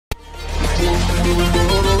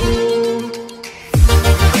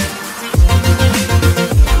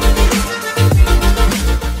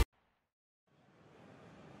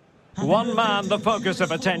One man the focus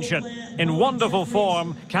of attention. In wonderful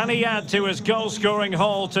form, can he add to his goal-scoring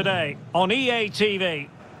haul today on EA TV?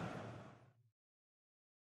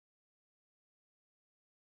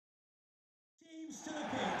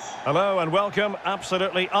 Hello and welcome.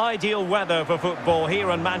 Absolutely ideal weather for football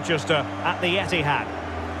here in Manchester at the Etihad.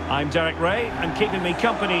 I'm Derek Ray, and keeping me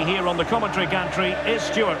company here on the commentary gantry is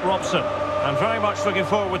Stuart Robson. And very much looking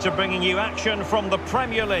forward to bringing you action from the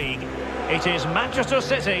Premier League. It is Manchester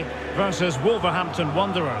City versus Wolverhampton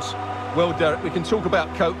Wanderers. Well, Derek, we can talk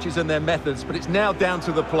about coaches and their methods, but it's now down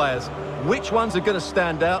to the players. Which ones are going to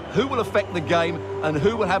stand out, who will affect the game, and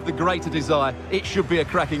who will have the greater desire? It should be a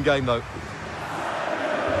cracking game, though.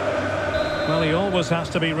 Well, he always has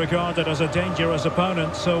to be regarded as a dangerous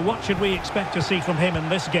opponent, so what should we expect to see from him in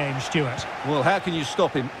this game, Stuart? Well, how can you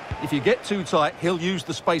stop him? If you get too tight, he'll use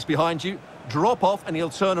the space behind you, drop off, and he'll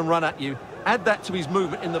turn and run at you. Add that to his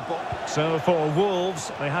movement in the box. So for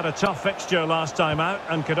Wolves, they had a tough fixture last time out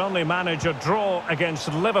and could only manage a draw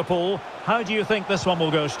against Liverpool. How do you think this one will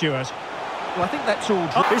go, Stuart? Well, I think that's all...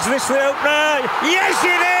 Is this the opener? Yes,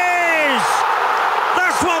 it is!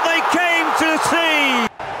 That's what they came to see!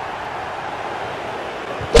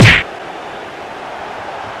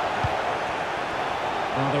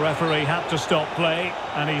 Well, the referee had to stop play,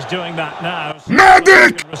 and he's doing that now. So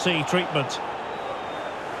Medic! Receive treatment.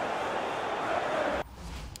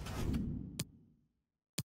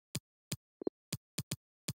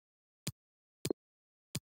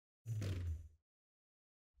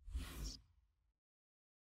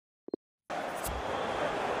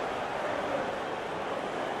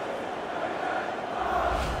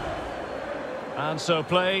 And so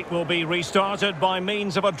play will be restarted by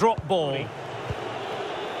means of a drop ball.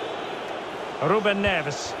 Ruben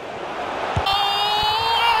Neves. Oh,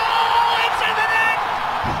 it's in the net!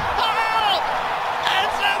 Oh,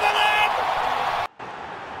 it's in the net!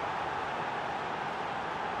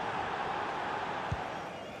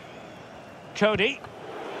 Cody.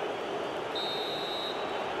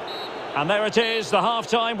 And there it is, the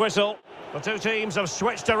half-time whistle. The two teams have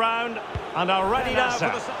switched around and are ready now for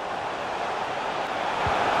the...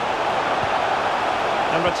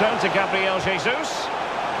 And return to Gabriel Jesus.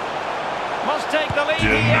 Must take the lead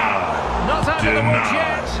here. Not out of the woods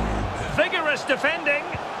yet. Vigorous defending.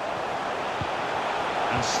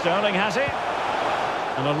 And Sterling has it.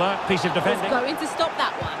 An alert piece of defending. Who's going to stop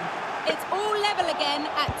that one? It's all level again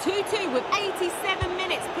at 2-2 with 87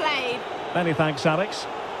 minutes played. Many thanks, Alex.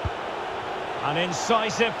 An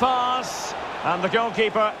incisive pass. And the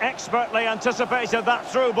goalkeeper expertly anticipated that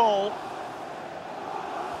through ball.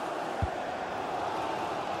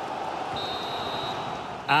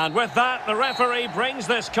 And with that, the referee brings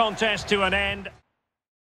this contest to an end.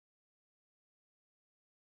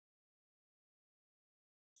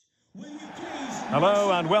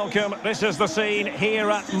 Hello and welcome. This is the scene here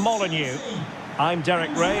at Molineux. I'm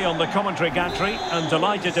Derek Ray on the commentary gantry and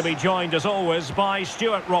delighted to be joined as always by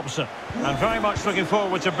Stuart Robson. And very much looking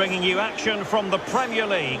forward to bringing you action from the Premier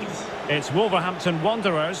League. It's Wolverhampton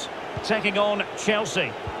Wanderers taking on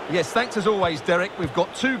Chelsea. Yes, thanks as always, Derek. We've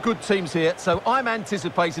got two good teams here, so I'm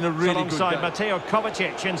anticipating a really good game. Alongside Mateo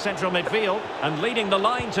Kovacic in central midfield and leading the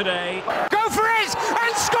line today. Go for it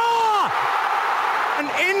and score! An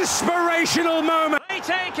inspirational moment. They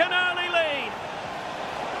take an early lead.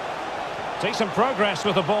 Decent progress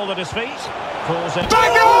with the ball at his feet. Pulls it.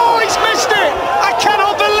 Oh, he's missed it! I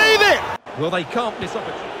cannot believe it! Well, they can't miss up.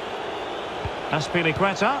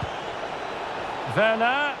 Azpilicueta.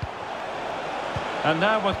 Werner. And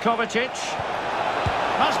now with Kovacic.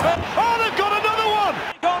 Oh, they've got another one!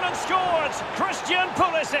 Gone and scored. Christian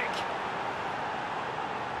Pulisic.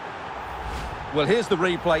 Well, here's the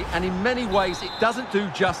replay, and in many ways it doesn't do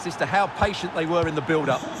justice to how patient they were in the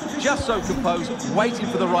build-up. Just so composed, waiting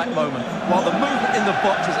for the right moment, while the movement in the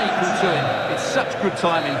box is equal to it. It's such good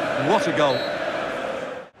timing. What a goal.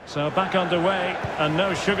 So back underway, and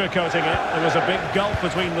no sugarcoating it. There was a big gulf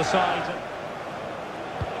between the sides.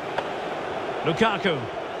 Lukaku.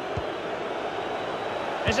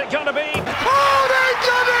 Is it going to be? Oh, they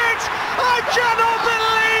did it! I cannot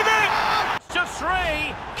believe it! To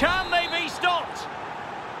three. Can they be stopped?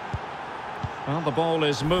 Well, the ball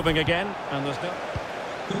is moving again, and there's no...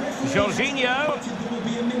 Jorginho. There will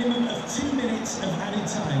be a minimum of 2 minutes of added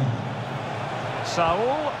time.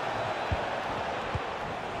 Saul.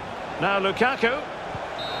 Now Lukaku.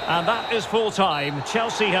 And that is full time.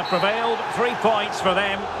 Chelsea have prevailed. 3 points for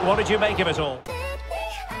them. What did you make of it all?